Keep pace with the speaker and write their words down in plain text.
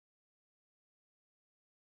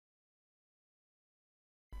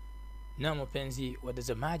Na wapenzi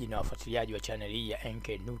watazamaji na wafuatiliaji wa channel hii ya NK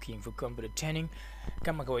Looking for Computer Training,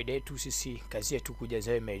 kama kawaida yetu sisi kazi yetu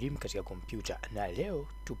kujaza elimu katika kompyuta, na leo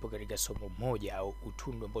tupo katika somo moja au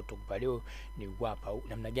utundu ambao tutakupa leo ni wapa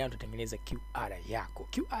namna gani tutengeneza QR yako.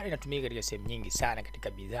 QR inatumika katika sehemu nyingi sana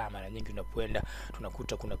katika bidhaa. Mara nyingi unapoenda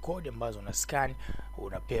tunakuta kuna kodi ambazo una scan,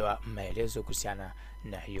 unapewa maelezo kuhusiana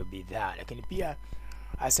na hiyo bidhaa. Lakini pia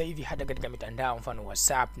sasa hivi hata katika mitandao, mfano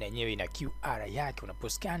WhatsApp na yenyewe ina QR yake.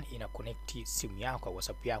 Unaposcan ina connect simu yako au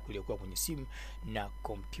WhatsApp yako iliyokuwa kwenye simu na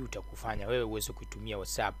kompyuta, kufanya wewe uweze kutumia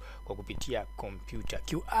WhatsApp kwa kupitia kompyuta.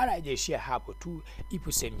 QR haijaishia hapo tu,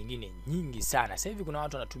 ipo sehemu nyingine nyingi sana. Sasa hivi kuna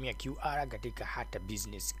watu wanatumia QR katika hata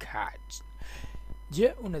business cards.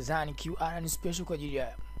 Je, unadhani QR ni special kwa ajili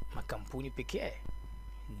ya makampuni pekee?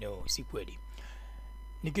 No, si kweli.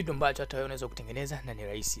 Ni kitu ambacho hata wewe unaweza kutengeneza na ni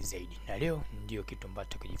rahisi zaidi. Na leo ndio kitu ambacho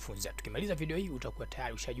tukijifunza. Tukimaliza video hii utakuwa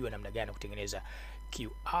tayari ushajua namna gani kutengeneza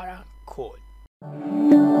QR code.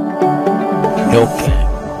 Okay.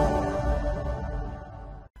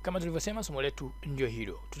 Kama tulivyosema, somo letu ndio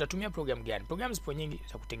hilo. Tutatumia program gani? Programu zipo nyingi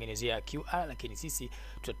za kutengenezea QR, lakini sisi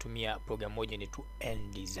tutatumia program moja inaitwa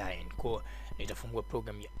InDesign. Kwa nitafungua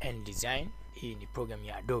program ya InDesign. Hii ni program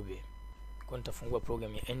ya Adobe. Kwa nitafungua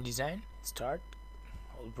program ya InDesign, start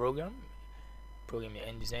program ya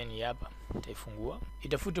InDesign hapa, nitaifungua.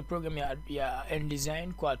 Itafuta program ya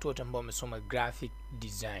InDesign kwa watu wote ambao wamesoma graphic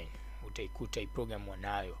design, utaikuta hii program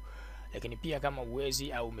wanayo. Lakini pia kama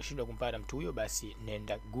uwezi au umeshindwa kumpata mtu huyo, basi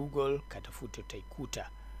nenda Google katafute, utaikuta.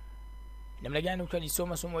 Namna gani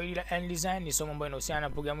utajisoma somo hili la InDesign? Ni somo ambalo linahusiana na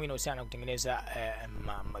programu, inahusiana na kutengeneza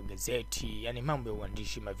magazeti, yani mambo ya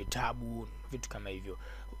uandishi, mavitabu, vitu kama hivyo.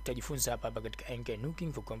 Utajifunza hapa katika NK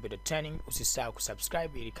Looking for Computer Training. Usisahau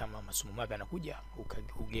kusubscribe ili kama masomo mapya yanakuja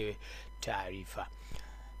ugewe taarifa.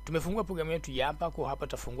 Tumefungua programu yetu hapa. Kwa hapa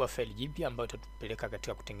tutafungua file jipya ambayo itatupeleka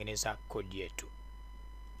katika kutengeneza kodi yetu.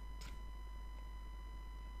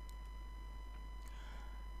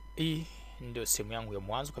 Hii ndio sehemu yangu ya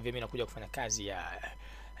mwanzo. Kwa vile mimi nakuja kufanya kazi ya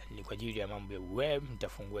ni kwa ajili ya mambo ya web,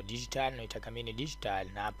 nitafungua digital na itakamini digital,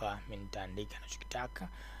 na hapa mimi nitaandika ninachokitaka.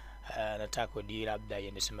 Nataka kodi labda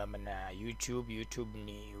iende sambamba na YouTube. YouTube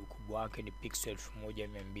ni ukubwa wake ni pixel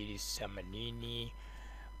 1280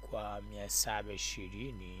 kwa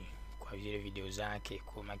 720 kwa zile video zake,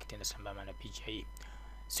 kwa maana kitenda sambamba na picha hii.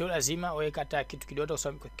 Sio lazima wewe kata kitu kidogo, kwa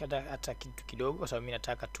sababu kata hata kitu kidogo, kwa sababu mimi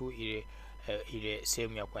nataka tu ile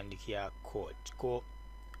sehemu ya kuandikia code. Kwa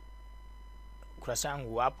kurasa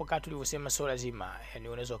yangu hapo kama tulivyosema, sio lazima, yani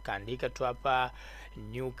unaweza kaandika tu hapa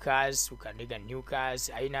new class, ukaandika new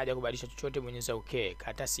class, haina haja kubadilisha chochote, bonyeza okay.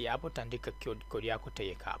 Kata si hapo, taandika code yako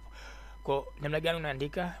tayeka hapo. Kwa namna gani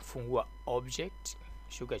unaandika? Fungua object,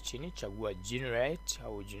 shuka chini, chagua generate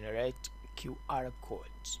au generate QR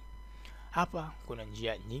code. Hapa kuna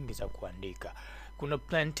njia nyingi za kuandika. Kuna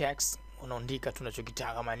plain text, unaandika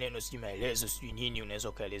tunachokitaka, maneno sijui maelezo sijui nini,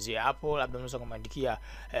 unaweza kaelezea hapo. Labda unaweza kumwandikia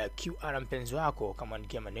QR mpenzi wako,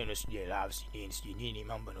 kamaandikia maneno sijui love sijui nini,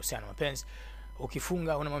 mambo yanahusiana na mapenzi.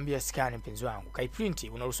 Ukifunga unamwambia scan mpenzi wangu, kaiprint.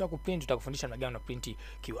 Unaruhusiwa kuprint, tutakufundisha namna gani una print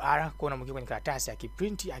QR. Kwa unamwekea kwenye karatasi,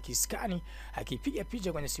 akiprint, akiskani, akipiga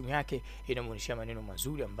picha kwenye simu yake, inamuonyesha maneno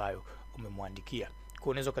mazuri ambayo umemwandikia.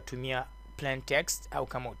 Kwa unaweza kutumia plain text, au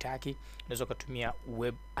kama utaki unaweza kutumia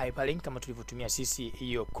web hyperlink kama tulivyotumia sisi.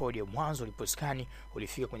 Hiyo kodi ya mwanzo uliposkani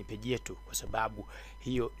ulifika kwenye page yetu, kwa sababu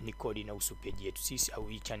hiyo ni kodi inahusu page yetu sisi au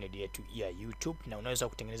hii channel yetu ya YouTube. Na unaweza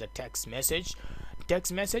kutengeneza text message.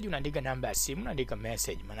 Text message unaandika namba ya simu, unaandika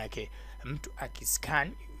message, maana yake mtu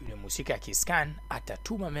akiscan, yule mhusika akiscan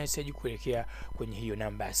atatuma message kuelekea kwenye hiyo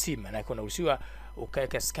namba ya simu. Maana yake unaruhusiwa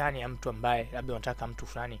ukaweka scan ya mtu ambaye labda unataka mtu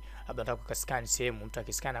fulani, labda unataka ukascan sehemu, mtu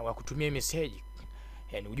akiscan au kutumia message,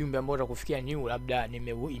 yani ujumbe ambao utakufikia new, labda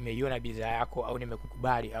nimeiona bidhaa yako, au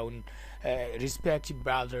nimekukubali, au respect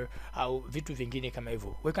brother, au vitu vingine kama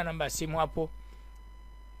hivyo. Weka namba ya simu hapo,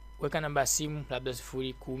 weka namba ya simu labda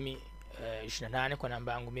 01028 kwa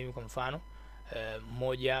namba yangu mimi, kwa mfano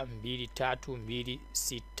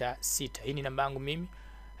 123266. Hii ni namba yangu mimi.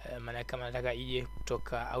 Maana kama nataka ije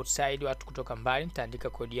kutoka outside, watu kutoka mbali, nitaandika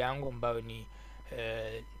kodi yangu ambayo ni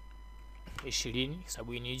 20,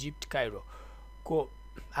 sababu ni Egypt, Cairo. Kwa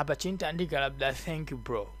hapa chini nitaandika labda thank you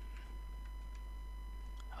bro,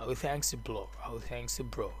 au thanks bro, au thanks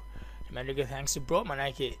bro. Nimeandika thanks bro, maana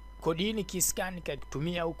yake Kodi hii nikiscan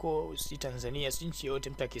nikatumia huko si Tanzania, si nchi yote,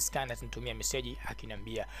 mtu akiscan atanitumia message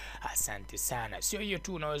akiniambia asante sana. Sio hiyo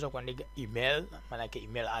tu, unaweza kuandika email, maana yake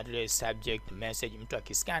email address, subject, message. Mtu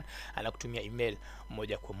akiscan anakutumia email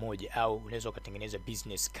moja kwa moja, au unaweza kutengeneza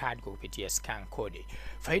business card kwa kupitia scan code.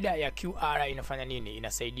 Faida ya QR inafanya nini?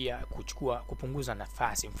 Inasaidia kupunguza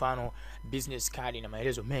nafasi. Mfano business card ina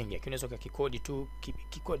maelezo mengi, lakini unaweza kukikodi tu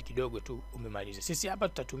kikodi kidogo tu umemaliza. Sisi hapa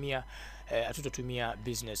tutatumia hatutatumia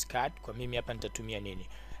business card. Kwa mimi hapa nitatumia nini?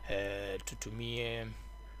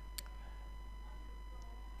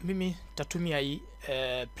 Mimi tatumia hii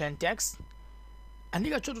plain text.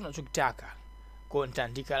 Andika chochote unachokitaka. Kwa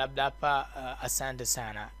nitaandika labda hapa asante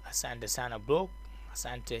sana bro,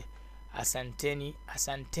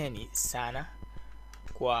 asanteni sana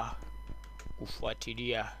kwa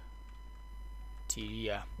kufuatilia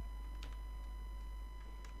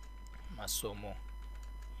masomo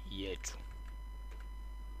yetu.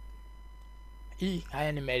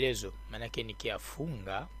 Haya ni maelezo, maana yake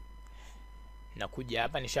nikiafunga na kuja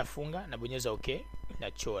hapa, nishafunga na bonyeza okay,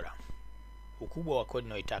 nachora ukubwa wa kodi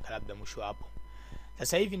naoitaka, labda mwisho hapo.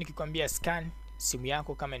 Sasa hivi nikikwambia scan, simu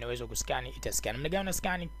yako kama inaweza kuscan itascan. Namna gani una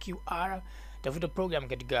scan QR? Tafuta program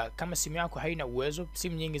katika, kama simu yako haina uwezo,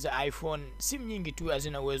 simu nyingi za iPhone, simu nyingi tu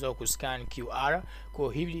hazina uwezo wa kuscan QR.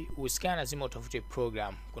 Kwa hili uscan lazima utafute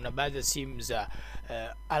program. Kuna baadhi ya simu za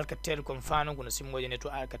Alcatel kwa mfano, kuna simu moja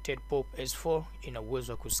inaitwa Alcatel Pop S4 ina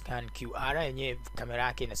uwezo wa kuscan QR, yenyewe kamera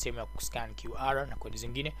yake ina sehemu ya kuscan QR na kodi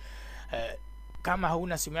zingine. Kama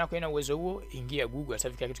hauna simu yako ina uwezo huo, ingia Google,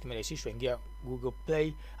 sasa kitu kimerahisishwa, ingia Google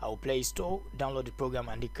Play au Play Store, download program,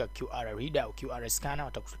 andika QR reader au QR scanner,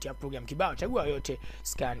 watakufutia program kibao, chagua yote,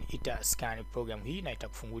 scan, ita scan program hii na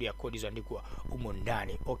itakufungulia kodi zilizoandikwa humo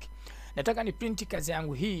ndani. Okay. Nataka ni print kazi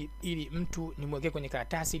yangu hii ili mtu nimwekee kwenye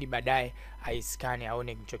karatasi ili baadaye aiscan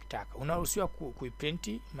aone ninachokitaka. Unaruhusiwa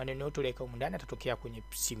kuiprint maneno yote uleka humo ndani, atatokea kwenye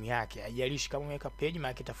simu yake. Haijalishi kama umeweka page,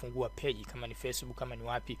 maana itafungua page, kama ni Facebook, kama ni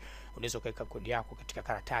wapi, unaweza kuweka kodi yako katika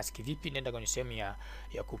karatasi. Kivipi? Nenda kwenye sehemu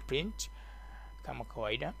ya kuprint kama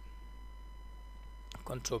kawaida.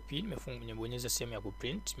 Control P, nimebonyeza sehemu ya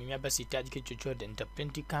kuprint. Mimi hapa sihitaji kitu chochote,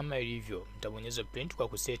 nitaprint kama ilivyo. Nitabonyeza print kwa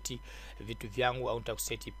kuseti vitu vyangu, au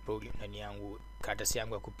nitakuseti program ndani yangu, karatasi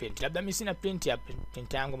yangu ya kuprint. Labda mimi sina print ya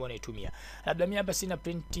printer yangu ambayo naitumia. Labda mimi hapa sina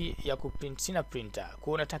print ya kuprint, sina printer. Kwa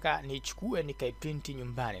hiyo nataka nichukue nikaiprint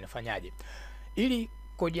nyumbani. Nafanyaje? Ili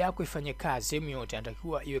kodi yako ifanye kazi sehemu yote,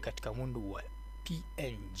 inatakiwa iwe katika muundo wa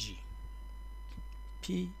PNG.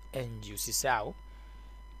 PNG usisahau.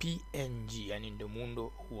 PNG yani ndio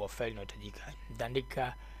muundo wa file unaohitajika.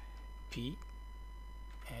 Nitaandika PNG.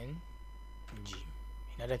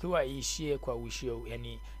 Inatakiwa iishie kwa uishio,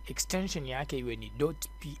 yani extension yake iwe ni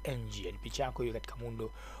 .png, yani picha yako iwe katika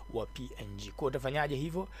muundo wa PNG. Kwa utafanyaje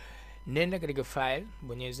hivyo? Nenda katika file,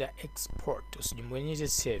 bonyeza export, usibonyeze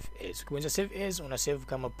save as. Ukibonyeza save as una save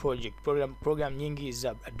kama project. Program nyingi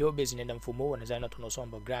za Adobe zinaenda mfumo huo, nadhani watu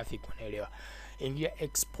wanaosoma graphic wanaelewa. Ingia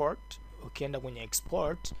export. Ukienda kwenye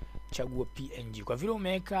export, chagua PNG. Kwa vile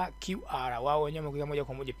umeweka QR, wao wenyewe wamekuja moja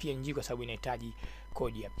kwa moja PNG kwa sababu inahitaji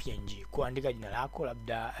kodi ya PNG. Kuandika jina lako,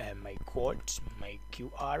 labda my code, my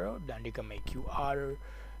QR, andika my QR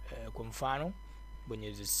kwa mfano,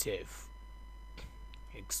 bonyeza save.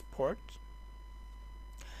 Export.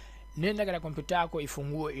 Nenda katika kompyuta yako,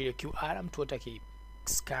 ifungue ile QR, mtu ataki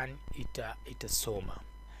scan itasoma.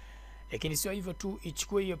 Lakini sio hivyo tu,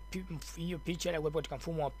 ichukue hiyo picha ile kuwepo katika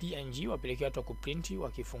mfumo wa PNG, wapelekea watu wa kuprint,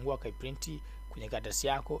 wakifungua kaiprint kwenye karatasi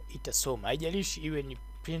yako itasoma. Haijalishi iwe ni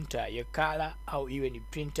printer ya color au iwe ni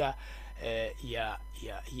printer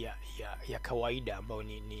ya kawaida ambayo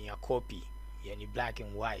ni ya copy, yani black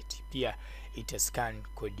and white, pia itascan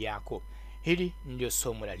kodi yako. Hili ndio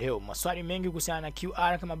somo la leo. Maswali mengi kuhusiana na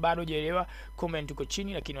QR, kama bado hujaelewa comment uko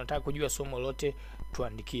chini, lakini unataka kujua somo lote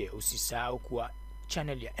tuandikie. Usisahau kuwa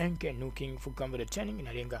channel ya NK Looking for Computer Training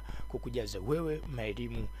inalenga kukujaza wewe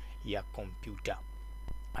maelimu ya kompyuta.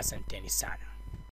 Asanteni sana.